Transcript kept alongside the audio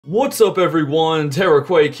What's up everyone,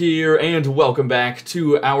 TerraQuake here, and welcome back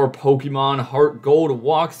to our Pokemon HeartGold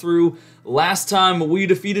walkthrough. Last time we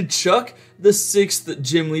defeated Chuck, the 6th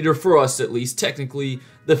gym leader for us at least, technically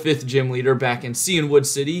the 5th gym leader back in Cianwood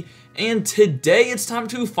City. And today it's time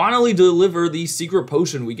to finally deliver the secret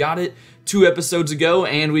potion. We got it 2 episodes ago,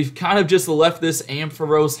 and we've kind of just left this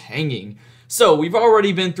Ampharos hanging. So, we've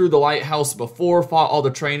already been through the lighthouse before, fought all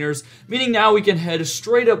the trainers, meaning now we can head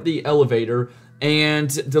straight up the elevator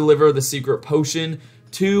and deliver the secret potion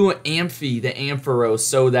to Amphi, the Ampharos,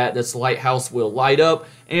 so that this lighthouse will light up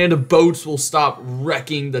and boats will stop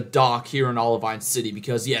wrecking the dock here in Olivine City,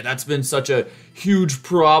 because yeah, that's been such a huge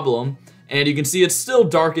problem. And you can see it's still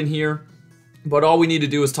dark in here, but all we need to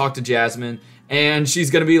do is talk to Jasmine, and she's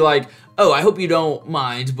gonna be like, oh, I hope you don't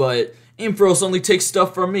mind, but Ampharos only takes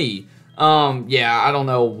stuff from me. Yeah, I don't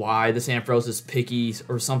know why this Ampharos is picky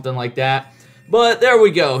or something like that. But there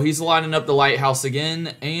we go, he's lighting up the lighthouse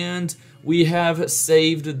again, and we have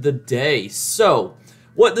saved the day. So,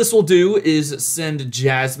 what this will do is send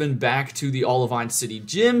Jasmine back to the Olivine City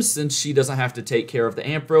gym, since she doesn't have to take care of the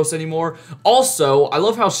Ampharos anymore. Also, I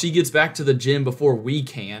love how she gets back to the gym before we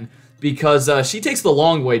can, because she takes the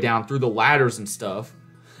long way down through the ladders and stuff.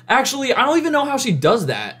 Actually, I don't even know how she does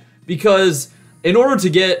that, because in order to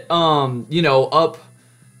get, you know, up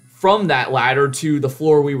from that ladder to the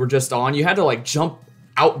floor we were just on, you had to like jump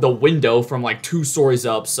out the window from like 2 stories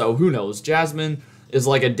up, so who knows, Jasmine is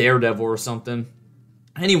like a daredevil or something.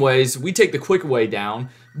 Anyways, we take the quick way down,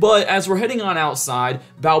 but as we're heading on outside,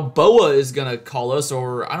 Balboa is gonna call us,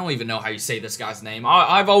 or I don't even know how you say this guy's name.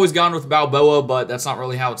 I've always gone with Balboa, but that's not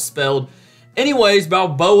really how it's spelled. Anyways,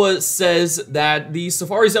 Balboa says that the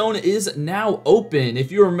Safari Zone is now open.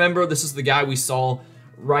 If you remember, this is the guy we saw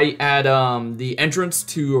right at the entrance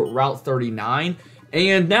to Route 39.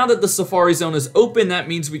 And now that the Safari Zone is open, that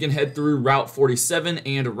means we can head through Route 47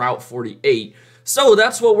 and Route 48. So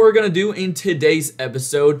that's what we're going to do in today's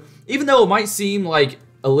episode. Even though it might seem like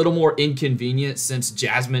a little more inconvenient since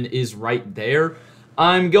Jasmine is right there,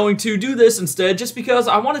 I'm going to do this instead just because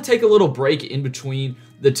I want to take a little break in between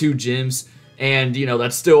the 2 gyms. And, you know,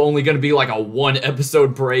 that's still only going to be like a 1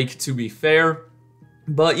 episode break, to be fair.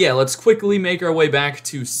 But yeah, let's quickly make our way back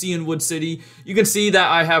to Cianwood City. You can see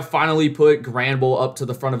that I have finally put Granbull up to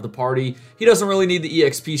the front of the party. He doesn't really need the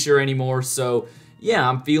EXP share anymore, so yeah,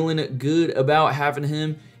 I'm feeling good about having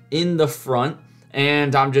him in the front.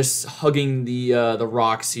 And I'm just hugging the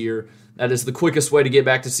rocks here. That is the quickest way to get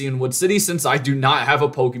back to Cianwood City, since I do not have a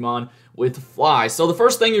Pokemon with Fly. So the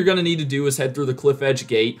first thing you're going to need to do is head through the Cliff Edge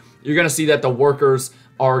Gate. You're going to see that the workers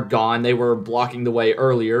are gone. They were blocking the way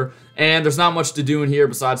earlier. And there's not much to do in here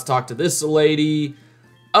besides talk to this lady.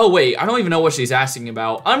 Oh wait, I don't even know what she's asking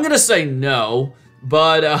about. I'm gonna say no,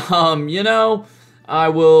 but you know, I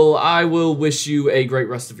will wish you a great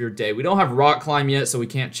rest of your day. We don't have rock climb yet, so we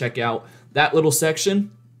can't check out that little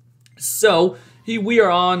section. So we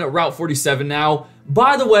are on Route 47 now.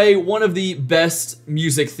 By the way, one of the best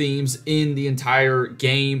music themes in the entire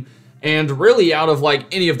game, and really out of like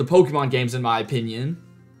any of the Pokemon games in my opinion.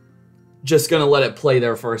 Just gonna let it play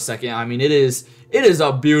there for a second. I mean, it is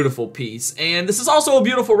a beautiful piece, and this is also a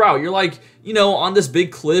beautiful route. You're like, you know, on this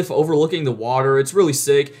big cliff overlooking the water. It's really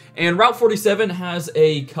sick. And Route 47 has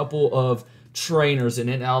a couple of trainers in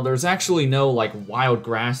it. Now, there's actually no like wild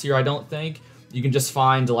grass here, I don't think. You can just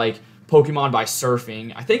find like Pokemon by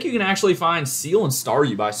surfing. I think you can actually find Seal and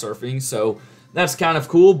Staryu by surfing, so that's kind of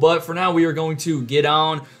cool. But for now, we are going to get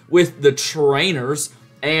on with the trainers.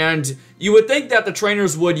 And you would think that the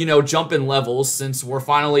trainers would, you know, jump in levels, since we're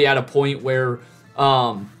finally at a point where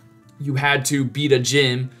you had to beat a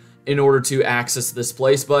gym in order to access this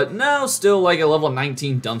place. But no, still like a level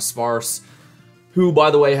 19 Dunsparce, who,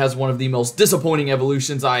 by the way, has one of the most disappointing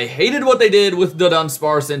evolutions. I hated what they did with the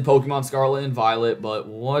Dunsparce in Pokemon Scarlet and Violet, but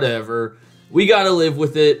whatever. We gotta live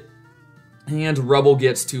with it. And Rebel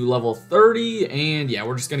gets to level 30, and yeah,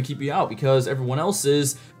 we're just gonna keep you out because everyone else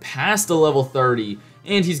is past the level 30.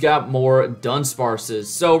 And he's got more Dunsparces.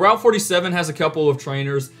 So Route 47 has a couple of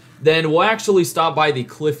trainers. Then we'll actually stop by the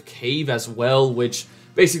Cliff Cave as well, which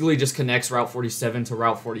basically just connects Route 47 to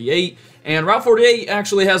Route 48. And Route 48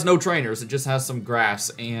 actually has no trainers. It just has some grass,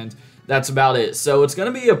 and that's about it. So it's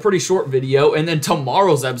going to be a pretty short video, and then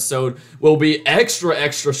tomorrow's episode will be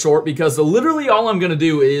extra short, because literally all I'm going to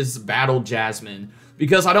do is battle Jasmine,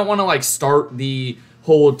 because I don't want to like start the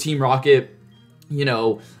whole Team Rocket, you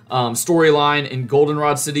know, storyline in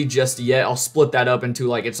Goldenrod City just yet. I'll split that up into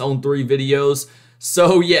like its own 3 videos.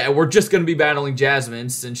 So yeah, we're just gonna be battling Jasmine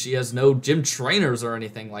since she has no gym trainers or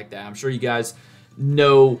anything like that. I'm sure you guys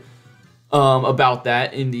know about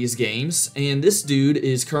that in these games. And this dude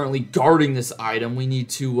is currently guarding this item. We need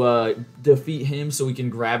to defeat him so we can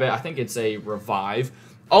grab it. I think it's a revive.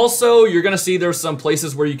 Also, you're going to see there's some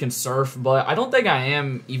places where you can surf, but I don't think I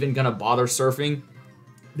am even going to bother surfing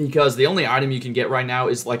because the only item you can get right now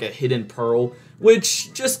is like a hidden pearl,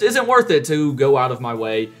 which just isn't worth it to go out of my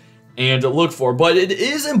way and look for. But it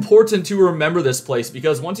is important to remember this place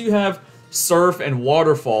because once you have surf and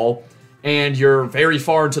waterfall and you're very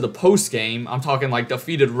far into the post game, I'm talking like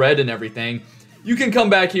defeated red and everything, you can come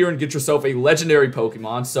back here and get yourself a legendary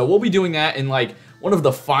Pokemon. So we'll be doing that in like one of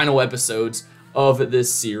the final episodes of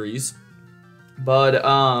this series. But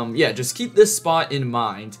yeah, just keep this spot in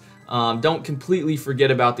mind. Don't completely forget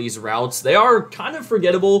about these routes. They are kind of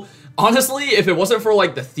forgettable. Honestly, if it wasn't for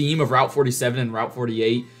like the theme of Route 47 and Route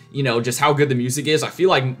 48, you know, just how good the music is, I feel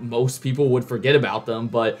like most people would forget about them.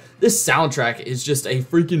 But this soundtrack is just a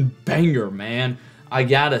freaking banger, man, I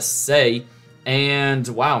gotta say. And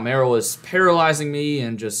wow, Meryl is paralyzing me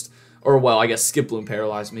and just, or well, I guess Skiploom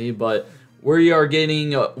paralyzed me, but we are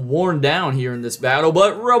getting worn down here in this battle.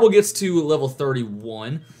 But Rebel gets to level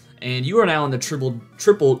 31, and you are now in the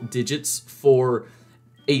triple digits for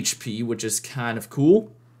HP, which is kind of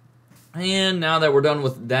cool. And now that we're done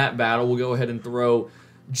with that battle, we'll go ahead and throw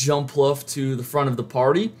Jumpluff to the front of the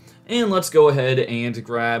party. And let's go ahead and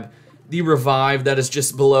grab the revive that is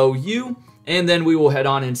just below you. And then we will head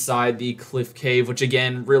on inside the Cliff Cave, which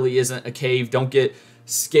again, really isn't a cave. Don't get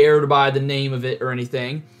scared by the name of it or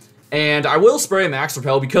anything. And I will spray a Max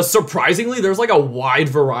Repel because surprisingly, there's like a wide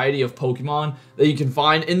variety of Pokemon that you can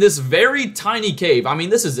find in this very tiny cave. I mean,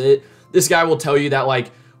 this is it. This guy will tell you that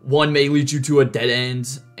like one may lead you to a dead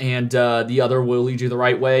end and the other will lead you the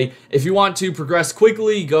right way. If you want to progress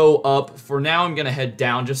quickly, go up. For now, I'm going to head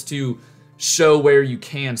down just to show where you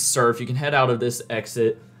can surf. You can head out of this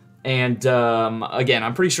exit. And again,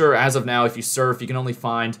 I'm pretty sure as of now, if you surf, you can only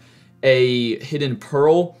find a hidden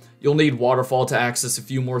pearl. You'll need waterfall to access a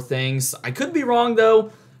few more things. I could be wrong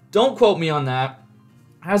though. Don't quote me on that.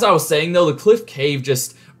 As I was saying though, the Cliff Cave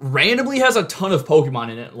just randomly has a ton of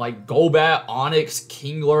Pokemon in it, like Golbat, Onix,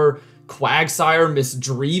 Kingler, Quagsire, Miss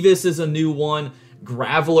Drevis is a new one,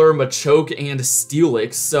 Graveler, Machoke, and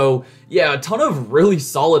Steelix. So yeah, a ton of really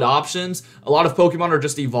solid options. A lot of Pokemon are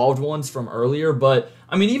just evolved ones from earlier, but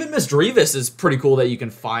I mean, even Miss Drevis is pretty cool that you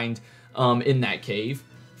can find in that cave.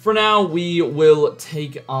 For now, we will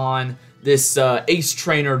take on this Ace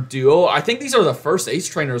Trainer duo. I think these are the first Ace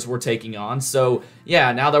Trainers we're taking on. So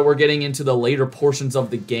yeah, now that we're getting into the later portions of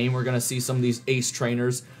the game, we're going to see some of these Ace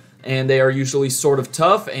Trainers. And they are usually sort of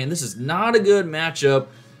tough. And this is not a good matchup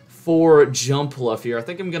for Jumpluff here. I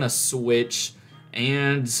think I'm going to switch.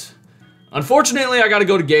 And unfortunately, I got to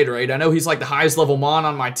go to Gatorade. I know he's like the highest level Mon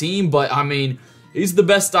on my team. But I mean, he's the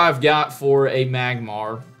best I've got for a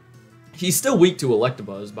Magmar. He's still weak to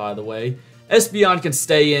Electabuzz, by the way. Espeon can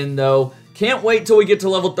stay in, though. Can't wait till we get to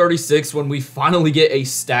level 36 when we finally get a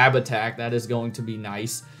stab attack. That is going to be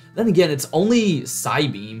nice. Then again, it's only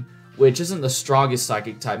Psybeam, which isn't the strongest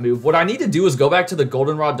Psychic type move. What I need to do is go back to the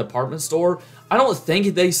Goldenrod department store. I don't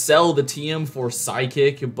think they sell the TM for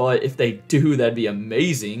Psychic, but if they do, that'd be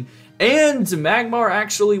amazing. And Magmar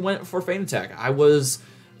actually went for Feint Attack. I was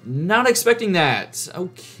not expecting that.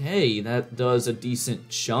 Okay, that does a decent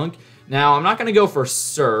chunk. Now, I'm not going to go for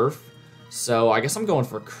Surf, so I guess I'm going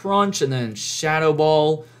for Crunch and then Shadow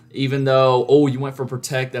Ball, even though, oh, you went for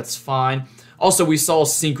Protect, that's fine. Also, we saw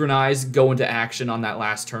Synchronize go into action on that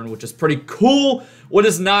last turn, which is pretty cool. What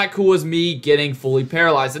is not cool is me getting fully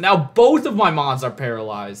paralyzed, and now both of my Mons are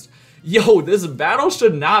paralyzed. Yo, this battle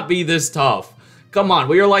should not be this tough. Come on,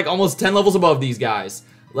 we are like almost 10 levels above these guys.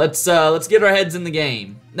 Let's get our heads in the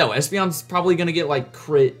game. No, Espeon's probably going to get like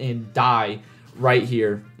crit and die right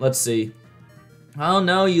here. Let's see. Oh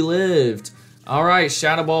no, you lived. Alright,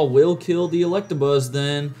 Shadow Ball will kill the Electabuzz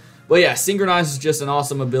then. But yeah, Synchronize is just an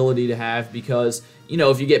awesome ability to have because, you know,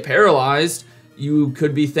 if you get paralyzed, you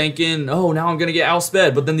could be thinking, oh, now I'm going to get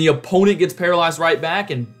outsped. But then the opponent gets paralyzed right back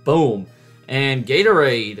and boom. And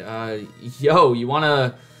Gatorade, yo, you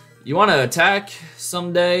wanna attack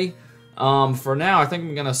someday? For now, I think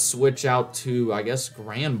I'm going to switch out to, I guess,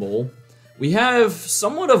 Granbull. We have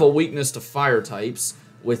somewhat of a weakness to fire types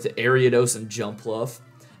with Ariados and Jumpluff.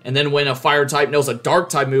 And then when a fire type knows a dark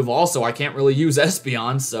type move also, I can't really use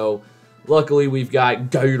Espeon. So luckily we've got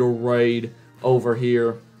Gatorade over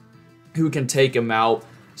here who can take him out.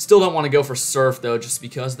 Still don't want to go for Surf though, just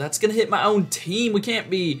because that's going to hit my own team. We can't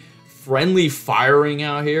be friendly firing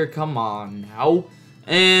out here. Come on now.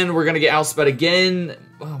 And we're going to get outsped again.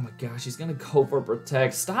 Oh my gosh, he's going to go for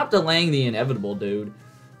Protect. Stop delaying the inevitable, dude.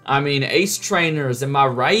 I mean, Ace Trainers, am I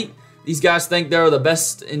right? these guys think they're the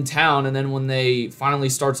best in town, and then when they finally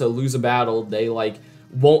start to lose a battle, they like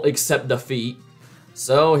won't accept defeat.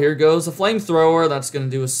 So here goes a flamethrower. That's gonna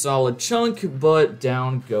do a solid chunk, but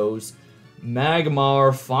down goes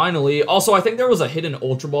Magmar finally. Also, I think there was a hidden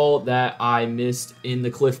Ultra Ball that I missed in the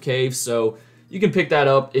cliff cave, so you can pick that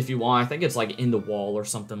up if you want. I think it's like in the wall or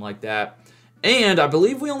something like that. And I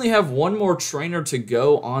believe we only have one more trainer to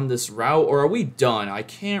go on this route, or are we done? I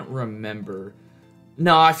can't remember.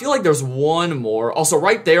 No, I feel like there's one more. Also,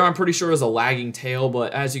 right there, I'm pretty sure is a lagging tail,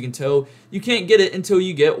 but as you can tell, you can't get it until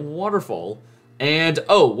you get Waterfall. And,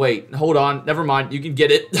 oh, wait, hold on, never mind, you can get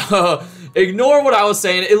it. Ignore what I was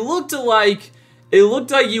saying. It looked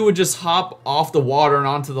like you would just hop off the water and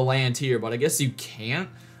onto the land here, but I guess you can't.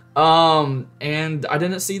 And I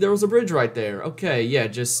didn't see there was a bridge right there. Okay, yeah,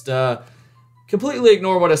 just, completely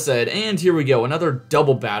ignore what I said. And here we go, another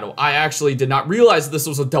double battle. I actually did not realize this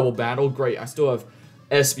was a double battle. Great, I still have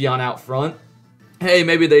Espeon out front. Hey,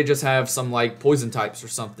 maybe they just have some, like, poison types or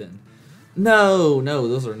something. No,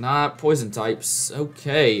 those are not poison types.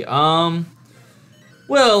 Okay,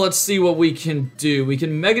 well, let's see what we can do. We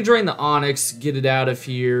can Mega Drain the Onix, get it out of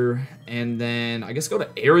here, and then I guess go to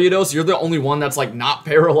Ariados. You're the only one that's, like, not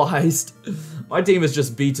paralyzed. My team is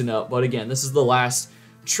just beaten up, but again, this is the last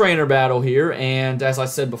trainer battle here, and as I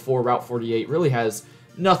said before, Route 48 really has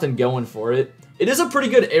nothing going for it. It is a pretty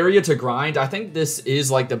good area to grind. I think this is,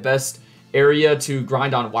 like, the best area to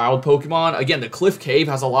grind on wild Pokemon. Again, the Cliff Cave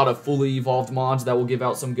has a lot of fully evolved mons that will give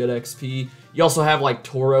out some good XP. You also have like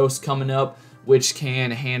Tauros coming up, which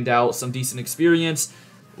can hand out some decent experience.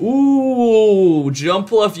 Ooh,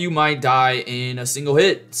 Jumpluff, you might die in a single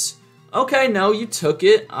hit. Okay, no, you took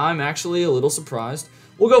it. I'm actually a little surprised.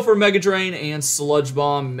 We'll go for Mega Drain and Sludge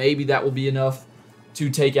Bomb. Maybe that will be enough to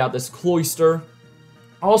take out this Cloyster.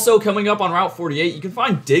 Also, coming up on Route 48, you can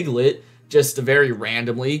find Diglett just very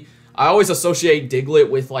randomly. I always associate Diglett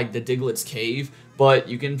with, like, the Diglett's Cave, but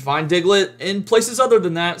you can find Diglett in places other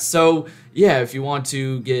than that. So, yeah, if you want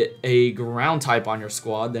to get a ground type on your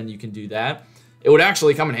squad, then you can do that. It would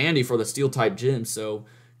actually come in handy for the steel type gym, so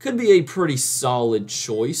could be a pretty solid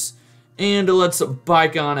choice. And let's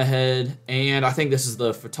bike on ahead, and I think this is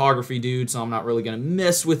the photography dude, so I'm not really going to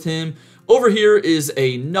mess with him. Over here is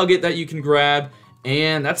a nugget that you can grab,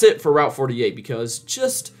 and that's it for Route 48, because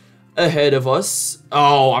just ahead of us.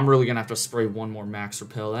 Oh, I'm really gonna have to spray one more max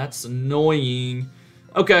repel. That's annoying.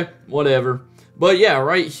 Okay, whatever. But yeah,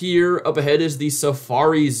 right here up ahead is the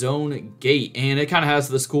Safari Zone gate, and it kind of has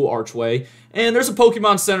this cool archway. And there's a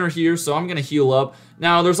Pokemon Center here, so I'm gonna heal up.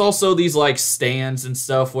 Now, there's also these like stands and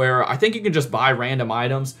stuff where I think you can just buy random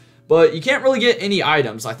items, but you can't really get any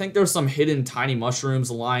items. I think there's some hidden tiny mushrooms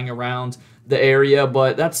lying around the area,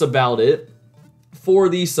 but that's about it. For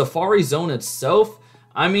the Safari Zone itself,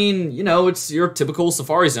 I mean, you know, it's your typical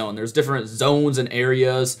Safari Zone. There's different zones and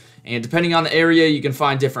areas, and depending on the area, you can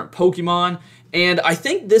find different Pokemon. And I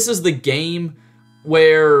think this is the game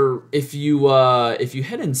where if you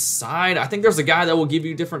head inside, I think there's a guy that will give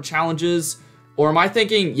you different challenges. Or am I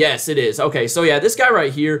thinking? Yes, it is. Okay, so yeah, this guy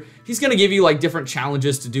right here, he's gonna give you like different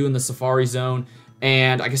challenges to do in the Safari Zone,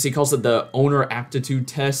 and I guess he calls it the Owner Aptitude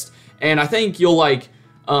Test. And I think you'll like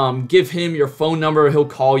give him your phone number. He'll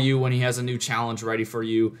call you when he has a new challenge ready for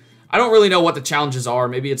you. I don't really know what the challenges are.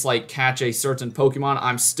 Maybe it's like catch a certain Pokemon.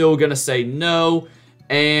 I'm still gonna say no.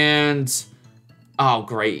 And oh,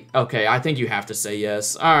 great. Okay, I think you have to say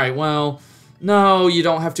yes. All right, well, no, you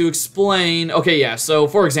don't have to explain. Okay, yeah, so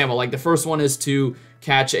for example, like the first one is to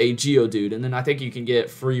catch a Geodude, and then I think you can get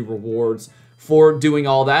free rewards for doing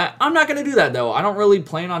all that. I'm not gonna do that though. I don't really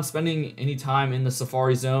plan on spending any time in the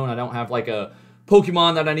Safari Zone. I don't have like a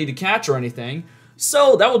Pokemon that I need to catch or anything.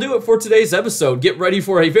 So that will do it for today's episode. Get ready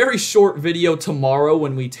for a very short video tomorrow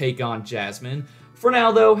when we take on Jasmine. For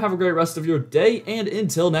now though, have a great rest of your day, and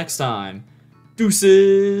until next time,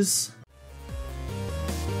 deuces!